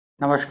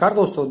नमस्कार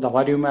दोस्तों,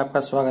 दवा रिव्यू में आपका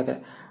स्वागत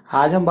है।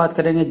 आज हम बात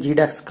करेंगे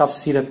ZEDEX कफ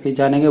सिरप की।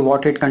 जानेंगे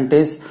व्हाट इट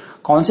कंटेन्स,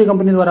 कौन सी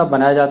कंपनी द्वारा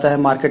बनाया जाता है,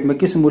 मार्केट में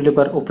किस मूल्य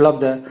पर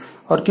उपलब्ध है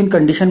और किन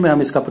कंडीशन में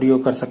हम इसका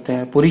प्रयोग कर सकते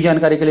हैं। पूरी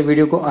जानकारी के लिए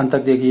वीडियो को अंत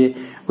तक देखिए।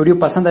 वीडियो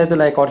पसंद आए तो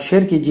लाइक और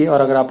शेयर कीजिए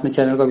और अगर आपने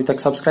चैनल को अभी तक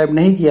सब्सक्राइब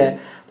नहीं किया है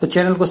तो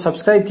चैनल को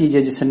सब्सक्राइब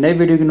कीजिए, जिससे नए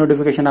वीडियो की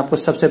नोटिफिकेशन आपको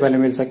सबसे पहले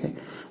मिल सके।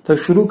 तो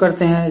शुरू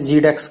करते हैं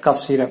ZEDEX cough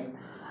syrup.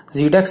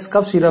 ZEDEX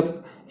cough syrup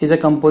is a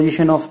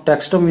composition of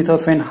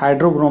dextromethorphan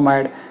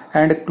hydrobromide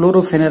and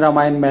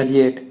chlorpheniramine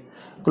maleate।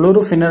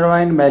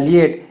 क्लोरोफेनिरामाइन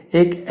मैलिएट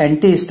एक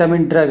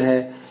एंटीहिस्टामिन ड्रग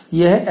है।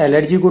 यह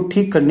एलर्जी को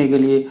ठीक करने के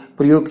लिए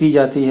प्रयोग की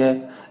जाती है।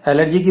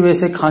 एलर्जी की वजह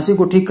से खांसी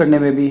को ठीक करने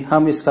में भी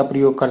हम इसका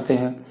प्रयोग करते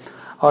हैं।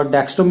 और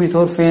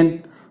डेक्स्ट्रोमेथोर्फेन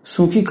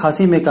सूखी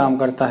खांसी में काम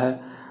करता है।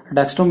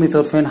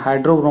 डेक्स्ट्रोमेथोर्फेन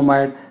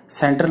hydrobromide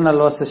central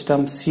nervous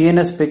system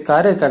CNS पे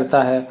कार्य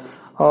करता है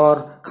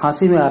और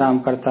खांसी में आराम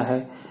करता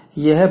है।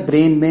 यह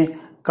ब्रेन में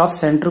कफ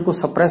सेंटर को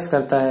सप्रेस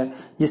करता है,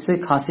 जिससे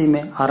खांसी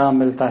में आराम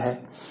मिलता है।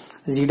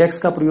 ZEDEX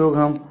का प्रयोग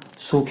हम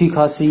सूखी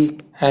खांसी,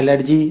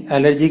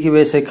 एलर्जी की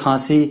वजह से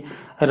खांसी,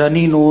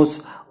 रनी नोज,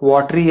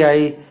 वाटरी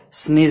आई,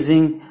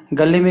 स्नीजिंग,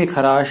 गले में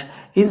खराश,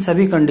 इन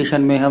सभी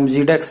कंडीशन में हम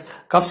ZEDEX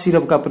कफ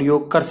सिरप का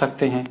प्रयोग कर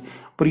सकते हैं।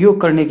 प्रयोग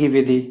करने की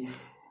विधि,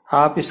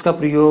 आप इसका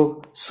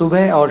प्रयोग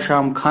सुबह और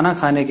शाम खाना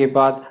खाने के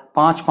बाद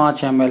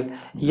 5-5 ml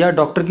या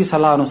डॉक्टर की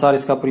सलाह अनुसार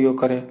इसका प्रयोग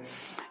करें।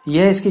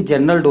 यह इसकी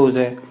जनरल डोज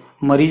है।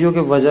 मरीजों के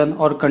वजन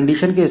और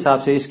कंडीशन के हिसाब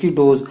से इसकी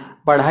डोज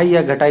बढ़ाई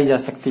या घटाई जा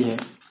सकती है।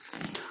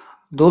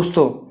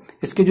 दोस्तों,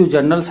 इसके जो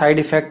जनरल साइड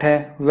इफेक्ट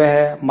है वह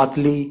है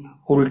मतली,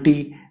 उल्टी,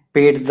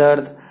 पेट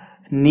दर्द,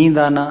 नींद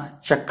आना,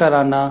 चक्कर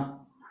आना,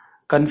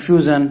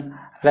 कंफ्यूजन,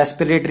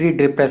 रेस्पिरेटरी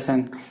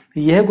डिप्रेशन।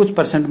 यह कुछ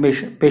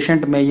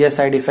पेशेंट में यह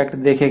साइड इफेक्ट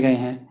देखे गए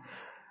हैं।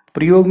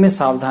 प्रयोग में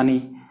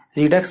सावधानी,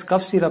 ZEDEX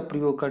कफ सिरप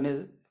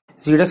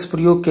ZEDEX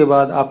प्रयोग के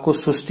बाद आपको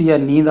सुस्ती या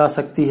नींद आ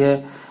सकती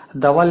है।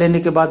 दवा लेने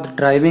के बाद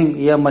ड्राइविंग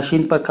या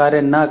मशीन पर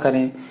कार्य न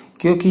करें,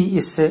 क्योंकि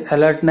इससे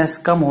अलर्टनेस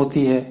कम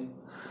होती है।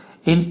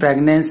 In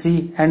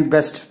pregnancy and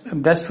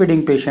breast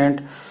feeding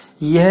patient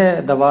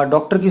यह दवा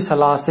डॉक्टर की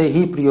सलाह से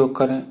ही प्रयोग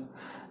करें।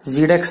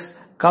 ZEDEX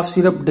cough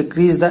syrup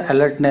decrease the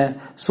alertness,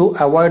 so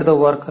avoid the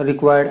work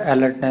required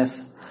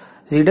alertness.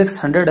 ZEDEX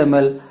 100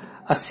 ml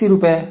 80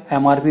 रुपए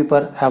MRP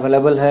पर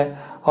अवेलेबल है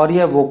और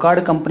यह वोकार्ड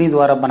कंपनी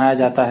द्वारा बनाया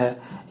जाता है।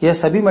 यह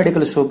सभी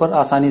मेडिकल स्टोर पर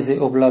आसानी से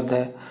उपलब्ध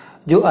है।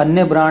 जो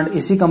अन्य ब्रांड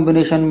इसी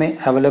कॉम्बिनेशन में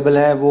अवेलेबल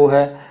है वो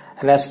है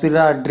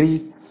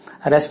रेस्पिराडी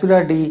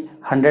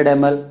 100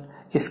 ml,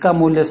 इसका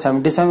मूल्य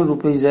 77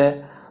 रुपीज है।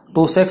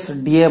 टोसेक्स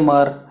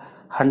DMR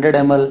 100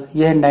 ml,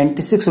 यह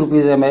 96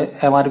 रुपीज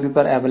MRP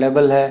पर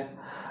अवेलेबल है।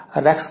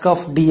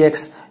 रेक्सकफ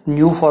DX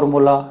न्यू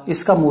फॉर्मूला,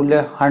 इसका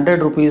मूल्य 100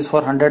 रुपीज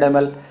फॉर 100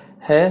 ml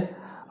है।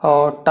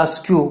 और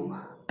टस्क्यू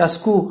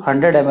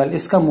 100 ml,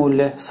 इसका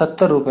मूल्य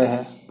 70 रुपए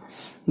है।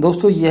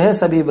 दोस्तों, यह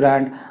सभी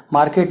ब्रांड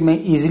मार्केट में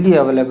इजीली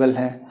अवेलेबल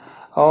है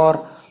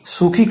और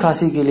सूखी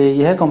खांसी के लिए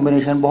यह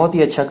कॉम्बिनेशन बहुत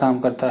ही अच्छा काम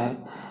करता है।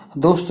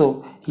 दोस्तों,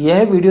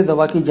 यह वीडियो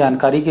दवा की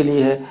जानकारी के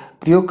लिए है।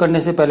 प्रयोग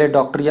करने से पहले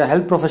डॉक्टर या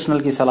हेल्थ प्रोफेशनल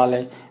की सलाह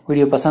लें।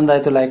 वीडियो पसंद आए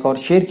तो लाइक और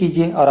शेयर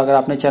कीजिए और अगर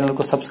आपने चैनल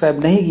को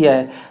सब्सक्राइब नहीं किया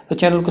है तो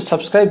चैनल को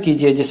सब्सक्राइब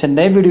कीजिए, जिससे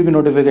नए वीडियो की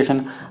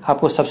नोटिफिकेशन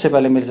आपको सबसे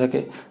पहले मिल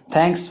सके।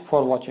 Thanks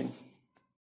for watching.